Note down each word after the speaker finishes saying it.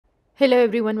Hello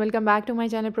everyone, welcome back to my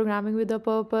channel Programming with a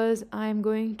Purpose. I am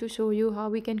going to show you how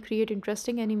we can create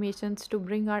interesting animations to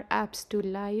bring our apps to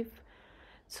life.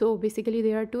 So basically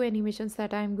there are two animations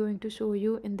that I am going to show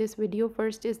you in this video.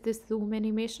 First is this zoom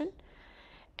animation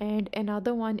and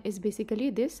another one is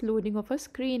basically this loading of a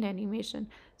screen animation.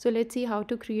 So let's see how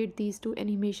to create these two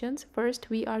animations. First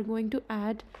we are going to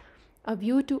add a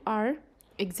view to our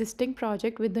existing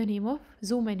project with the name of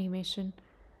zoom animation.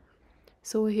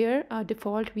 So here our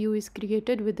default view is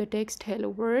created with the text hello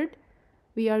world.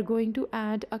 We are going to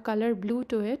add a color blue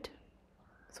to it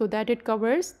so that it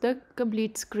covers the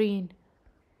complete screen.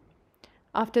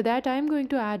 After that I am going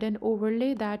to add an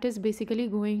overlay that is basically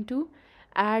going to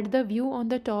add the view on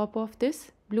the top of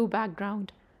this blue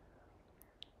background.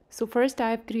 So first I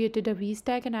have created a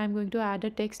VStack and I am going to add a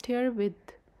text here with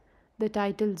the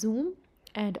title zoom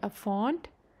and a font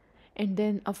and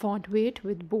then a font weight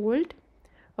with bold,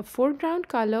 a foreground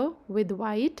color with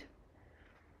white.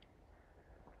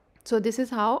 So this is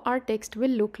how our text will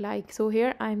look like. So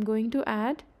here I am going to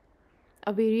add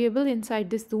a variable inside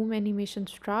this zoom animation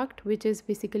struct, which is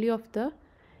basically of the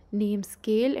name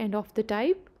scale and of the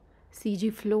type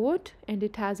CG float, and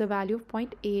it has a value of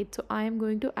 0.8. So I am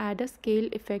going to add a scale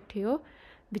effect here,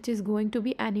 which is going to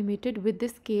be animated with the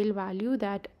scale value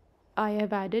that I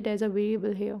have added as a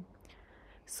variable here.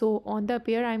 So on the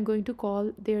appear I am going to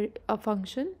call there a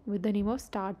function with the name of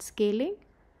start scaling.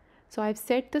 So I've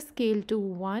set the scale to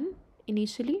 1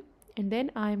 initially and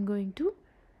then I am going to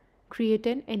create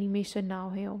an animation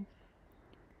now here.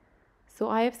 So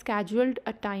I have scheduled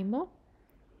a timer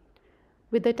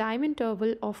with the time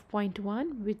interval of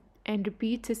 0.1 and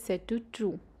repeats is set to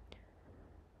true.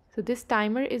 So this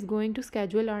timer is going to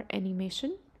schedule our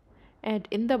animation, and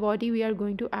in the body we are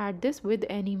going to add this with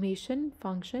animation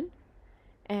function,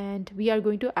 and we are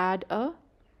going to add a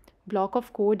block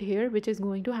of code here which is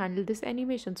going to handle this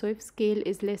animation. So if scale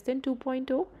is less than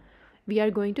 2.0, we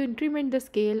are going to increment the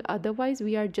scale, otherwise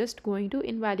we are just going to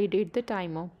invalidate the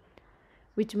timer,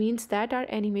 which means that our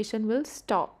animation will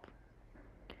stop.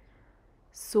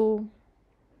 So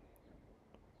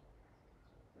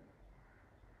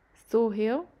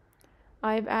here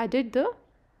I have added the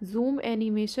zoom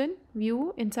animation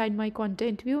view inside my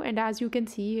content view, and as you can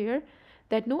see here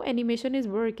that no animation is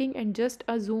working and just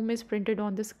a zoom is printed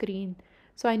on the screen.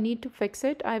 So I need to fix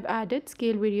it. I've added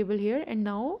scale variable here and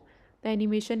now the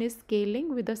animation is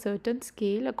scaling with a certain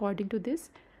scale according to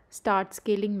this start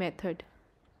scaling method.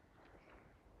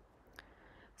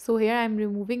 So here I'm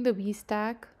removing the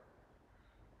VStack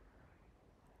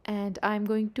and I'm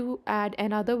going to add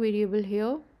another variable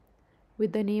here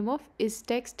with the name of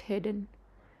isTextHidden,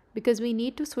 because we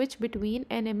need to switch between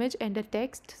an image and a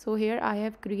text. So here I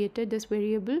have created this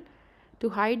variable to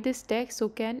hide this text so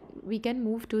we can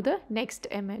move to the next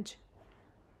image.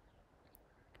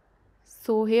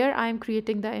 So here I am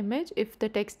creating the image. If the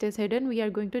text is hidden, we are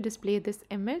going to display this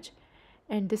image,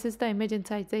 and this is the image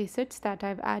inside the assets that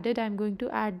I've added. I'm going to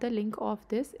add the link of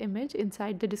this image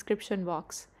inside the description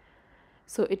box.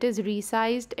 So it is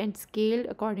resized and scaled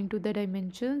according to the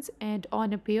dimensions, and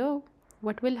on appear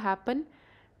what will happen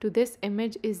to this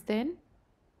image is then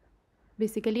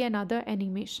basically another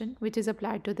animation which is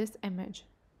applied to this image.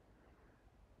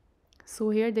 So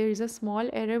here there is a small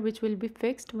error which will be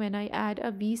fixed when I add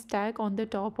a VStack on the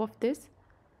top of this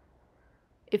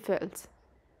if else.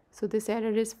 So this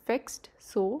error is fixed,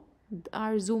 so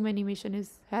our zoom animation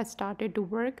has started to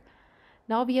work.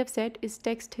 Now we have set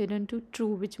isTextHidden to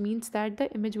true, which means that the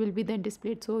image will be then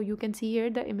displayed. So you can see here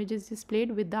the image is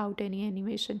displayed without any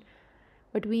animation.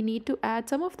 But we need to add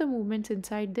some of the movements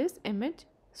inside this image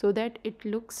so that it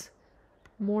looks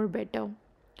more better.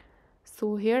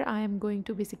 So here I am going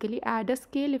to basically add a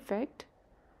scale effect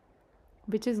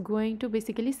which is going to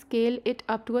basically scale it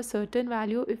up to a certain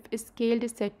value if scaled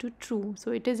is set to true.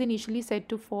 So it is initially set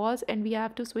to false and we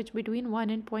have to switch between 1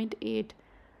 and 0.8.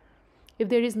 If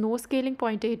there is no scaling,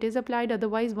 0.8 is applied,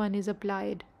 otherwise 1 is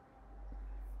applied.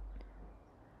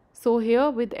 So here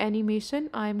with animation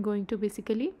I am going to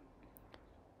basically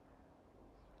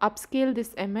upscale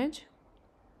this image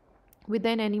with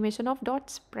an animation of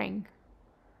 .spring.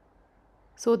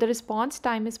 So the response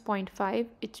time is 0.5.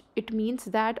 It means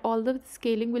that all the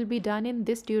scaling will be done in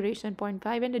this duration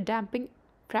 0.5, and a damping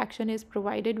fraction is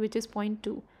provided which is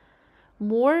 0.2.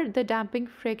 More the damping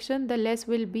fraction, the less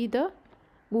will be the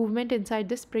movement inside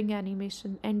the spring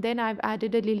animation. And then I've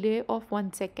added a delay of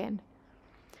 1 second.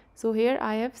 So here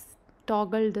I have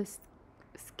toggled the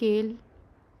scale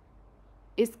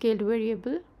is scaled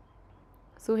variable.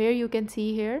 So here you can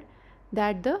see here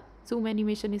that the zoom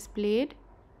animation is played.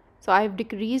 So I've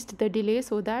decreased the delay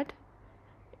so that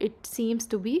it seems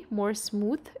to be more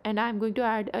smooth, and I'm going to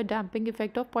add a damping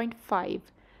effect of 0.5,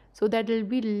 so that will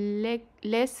be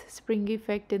less spring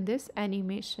effect in this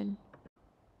animation.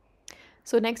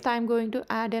 So next I'm going to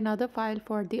add another file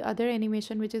for the other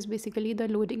animation, which is basically the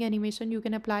loading animation. You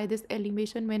can apply this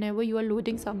animation whenever you are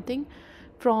loading something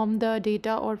from the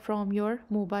data or from your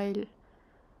mobile.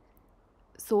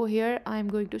 So here I'm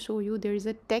going to show you there is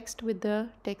a text with the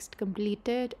text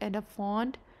completed and a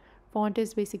font. Font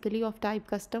is basically of type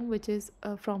custom, which is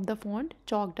from the font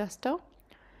chalk duster,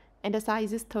 and the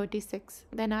size is 36.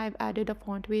 Then I've added a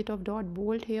font weight of dot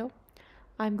bold here.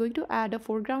 I'm going to add a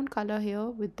foreground color here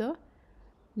with the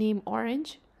name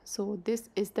orange. So this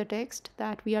is the text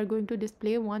that we are going to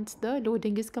display once the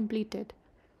loading is completed.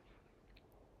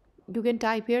 You can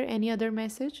type here any other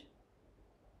message,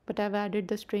 but I've added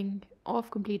the string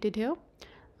of completed here.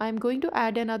 I'm going to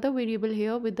add another variable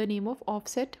here with the name of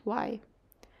offset y.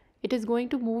 It is going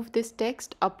to move this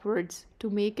text upwards to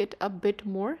make it a bit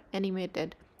more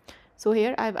animated. So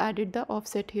here I've added the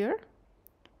offset here.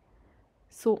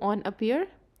 So on appear,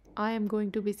 I am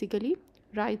going to basically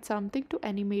write something to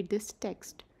animate this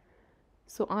text.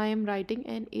 So I am writing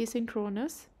an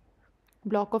asynchronous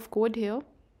block of code here,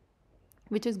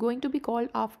 which is going to be called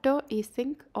after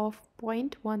async of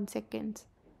 0.1 seconds.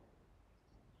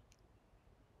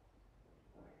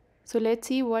 So let's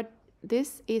see what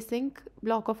this async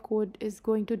block of code is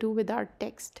going to do with our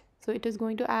text. So it is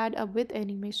going to add a with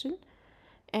animation,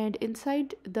 and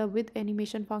inside the with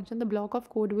animation function, the block of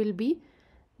code will be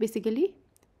basically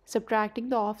subtracting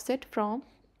the offset from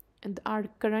our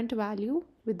current value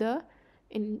with the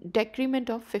decrement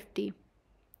of 50.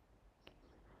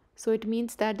 So it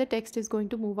means that the text is going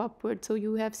to move upward. So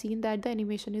you have seen that the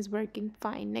animation is working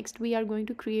fine. Next we are going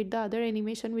to create the other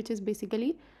animation, which is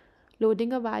basically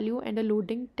loading a value and a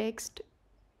loading text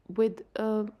with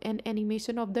an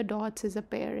animation of the dots is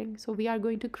appearing. So we are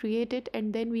going to create it,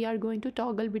 and then we are going to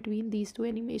toggle between these two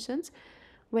animations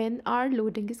when our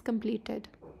loading is completed.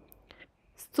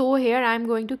 So here I'm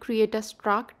going to create a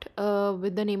struct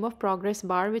with the name of progress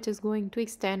bar, which is going to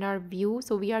extend our view.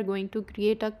 So we are going to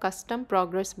create a custom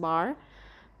progress bar.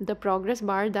 The progress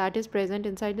bar that is present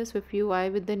inside the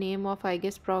SwiftUI with the name of, I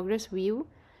guess, progress view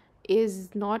is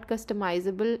not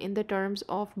customizable in the terms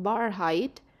of bar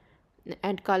height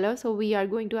and color. So we are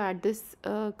going to add this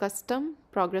custom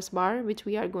progress bar, which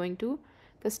we are going to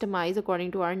customize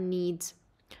according to our needs.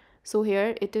 So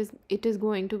here it is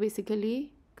going to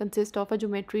basically consist of a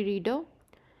geometry reader,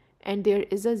 and there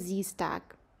is a Z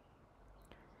stack.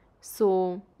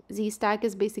 So Z stack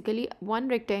is basically one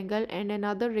rectangle, and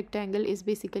another rectangle is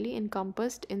basically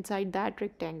encompassed inside that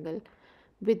rectangle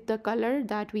with the color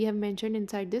that we have mentioned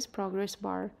inside this progress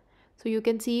bar. So you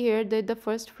can see here that the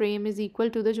first frame is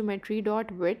equal to the geometry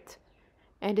dot width,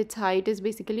 and its height is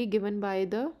basically given by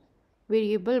the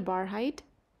variable bar height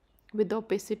with the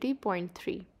opacity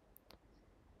 0.3.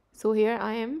 So here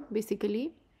I am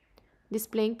basically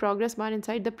displaying progress bar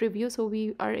inside the preview, so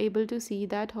we are able to see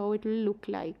that how it will look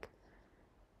like.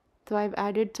 So I've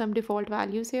added some default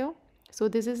values here. So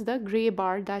this is the gray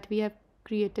bar that we have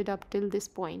created up till this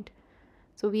point.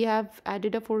 So we have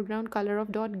added a foreground color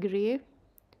of dot gray.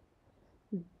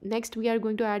 Next we are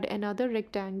going to add another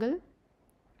rectangle.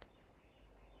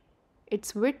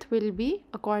 Its width will be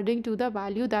according to the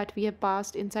value that we have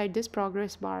passed inside this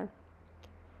progress bar.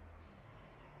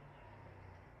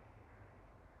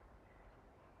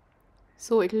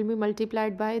 So it will be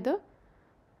multiplied by the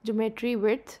geometry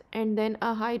width, and then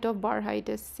a height of bar height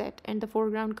is set, and the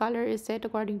foreground color is set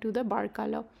according to the bar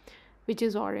color, which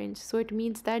is orange. So it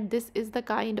means that this is the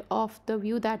kind of the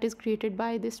view that is created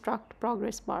by this struct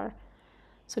progress bar.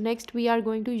 So next we are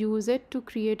going to use it to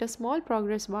create a small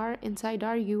progress bar inside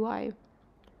our UI.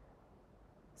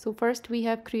 So first we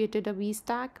have created a V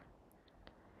stack,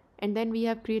 and then we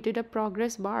have created a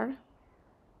progress bar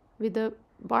with a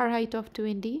bar height of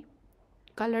 20,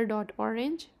 color dot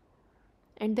orange,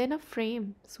 and then a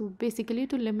frame, so basically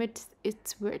to limit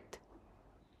its width.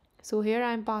 So here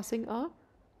I am passing a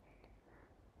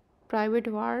private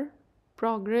var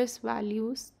progress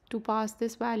values to pass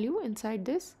this value inside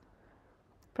this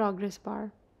progress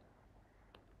bar.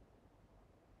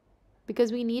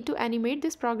 Because we need to animate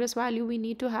this progress value, we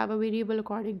need to have a variable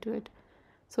according to it.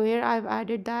 So here I've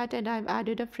added that, and I've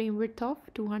added a frame width of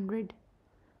 200.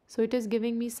 So it is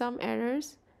giving me some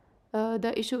errors.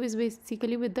 The issue is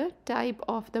basically with the type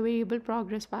of the variable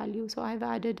progress value. So I've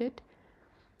added it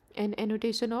an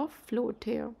annotation of float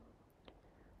here.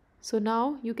 So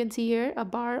now you can see here a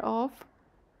bar of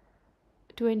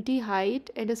 20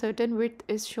 height and a certain width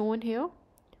is shown here,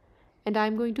 And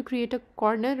I'm going to create a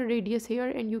corner radius here,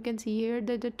 and you can see here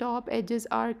that the top edges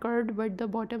are curved but the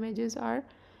bottom edges are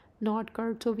not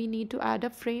curved, so we need to add a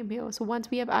frame here. So once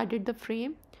we have added the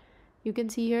frame, you can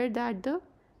see here that the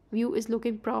view is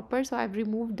looking proper. So I've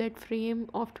removed that frame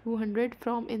of 200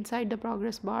 from inside the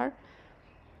progress bar.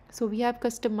 So we have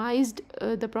customized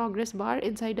the progress bar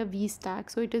inside a V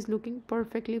stack, so it is looking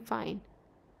perfectly fine.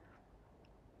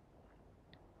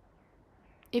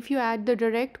 If you add the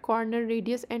direct corner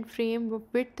radius and frame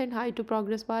width and height to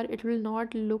progress bar, it will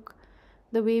not look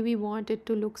the way we want it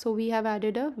to look. So we have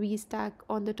added a V stack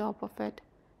on the top of it.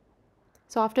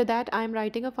 So after that, I am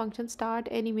writing a function start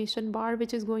animation bar,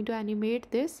 which is going to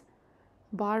animate this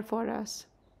bar for us.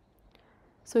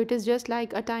 So it is just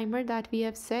like a timer that we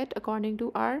have set according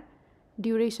to our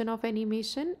duration of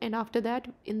animation. And after that,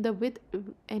 in the width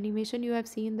animation, you have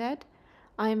seen that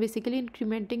I am basically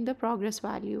incrementing the progress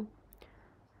value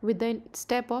with the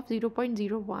step of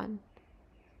 0.01.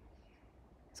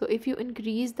 So if you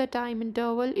increase the time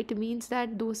interval, it means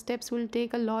that those steps will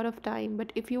take a lot of time.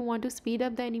 But if you want to speed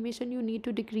up the animation, you need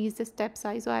to decrease the step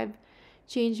size. So I've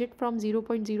changed it from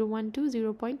 0.01 to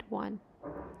 0.1.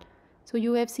 So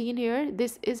you have seen here,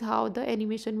 this is how the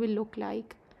animation will look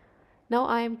like. Now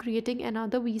I am creating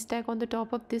another V stack on the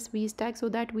top of this V stack so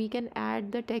that we can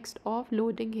add the text of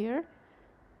loading here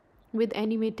with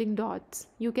animating dots.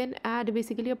 You can add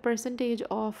basically a percentage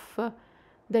of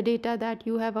the data that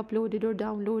you have uploaded or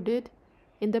downloaded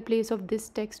in the place of this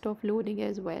text of loading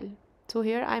as well. So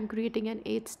here I'm creating an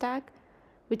 8 stack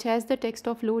which has the text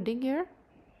of loading here.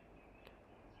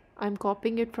 I'm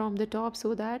copying it from the top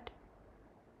so that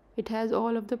it has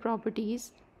all of the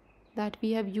properties that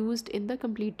we have used in the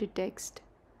completed text.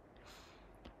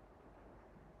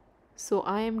 So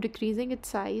I am decreasing its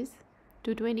size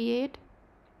to 28.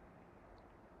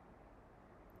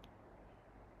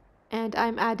 And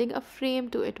I'm adding a frame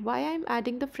to it. Why I'm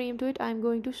adding the frame to it, I'm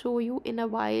going to show you in a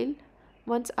while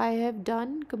once I have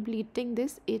done completing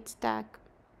this 8 stack.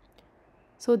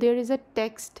 So there is a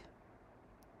text,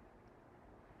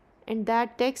 and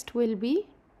that text will be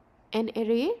an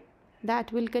array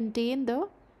that will contain the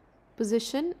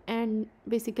position and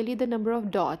basically the number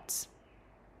of dots.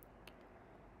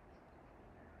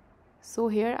 So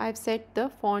here I've set the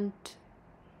font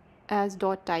as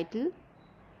dot title.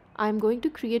 I'm going to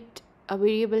create a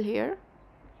variable here,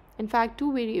 in fact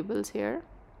 2 variables here.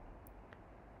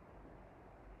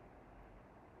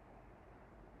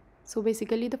 So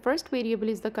basically the first variable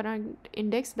is the current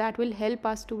index that will help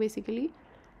us to basically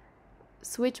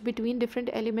switch between different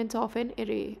elements of an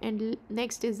array, and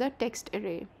next is the text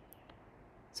array.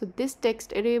 So this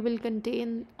text array will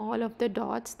contain all of the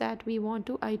dots that we want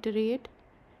to iterate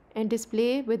and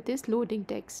display with this loading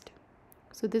text.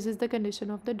 So this is the condition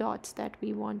of the dots that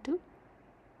we want to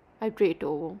iterate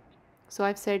over. So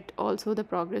I've set also the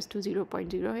progress to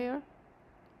 0.0 here.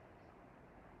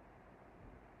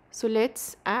 So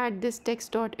let's add this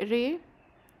text dot array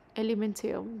elements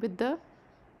here with the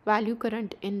value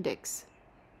current index.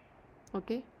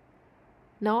 Okay.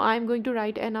 Now I'm going to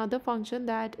write another function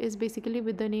that is basically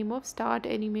with the name of start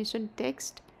animation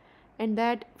text, and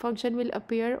that function will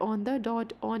appear on the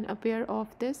dot on appear of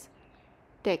this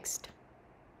text.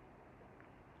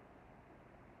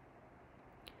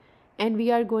 And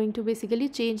we are going to basically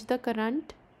change the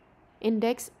current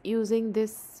index using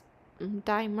this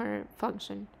timer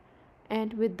function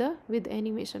and with the with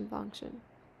animation function.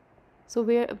 So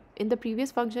where in the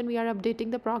previous function we are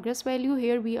updating the progress value,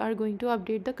 here we are going to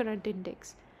update the current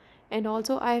index. And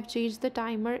also I have changed the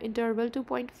timer interval to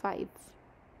 0.5.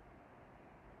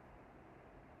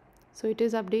 So it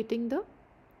is updating the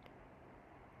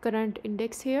current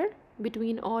index here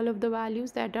between all of the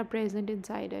values that are present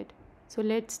inside it. So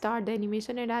let's start the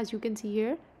animation, and as you can see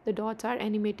here, the dots are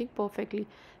animating perfectly.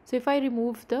 So if I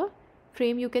remove the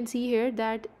frame, you can see here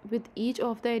that with each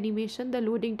of the animation, the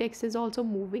loading text is also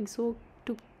moving. So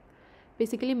to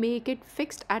basically make it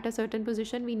fixed at a certain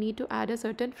position, we need to add a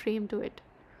certain frame to it.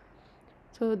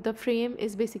 So the frame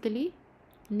is basically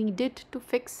needed to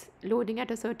fix loading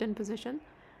at a certain position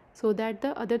so that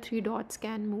the other 3 dots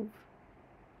can move.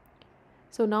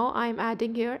 So now I am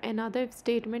adding here another if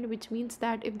statement, which means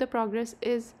that if the progress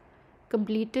is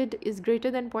completed is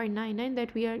greater than 0.99,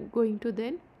 that we are going to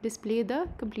then display the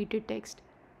completed text.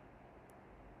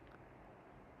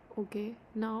 Okay,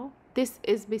 now this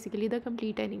is basically the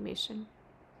complete animation.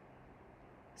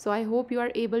 So I hope you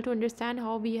are able to understand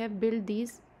how we have built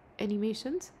these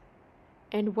animations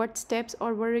and what steps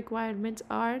or what requirements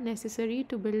are necessary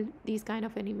to build these kind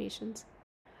of animations.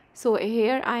 So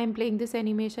here I am playing this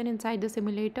animation inside the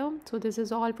simulator. So this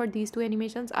is all for these two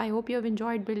animations. I hope you have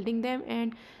enjoyed building them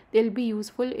and they'll be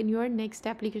useful in your next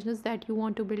applications that you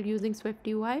want to build using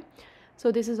SwiftUI.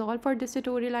 So this is all for this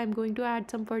tutorial. I'm going to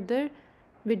add some further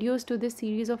videos to this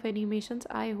series of animations.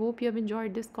 I hope you have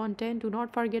enjoyed this content. Do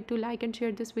not forget to like and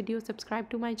share this video, subscribe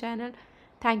to my channel.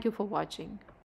 Thank you for watching.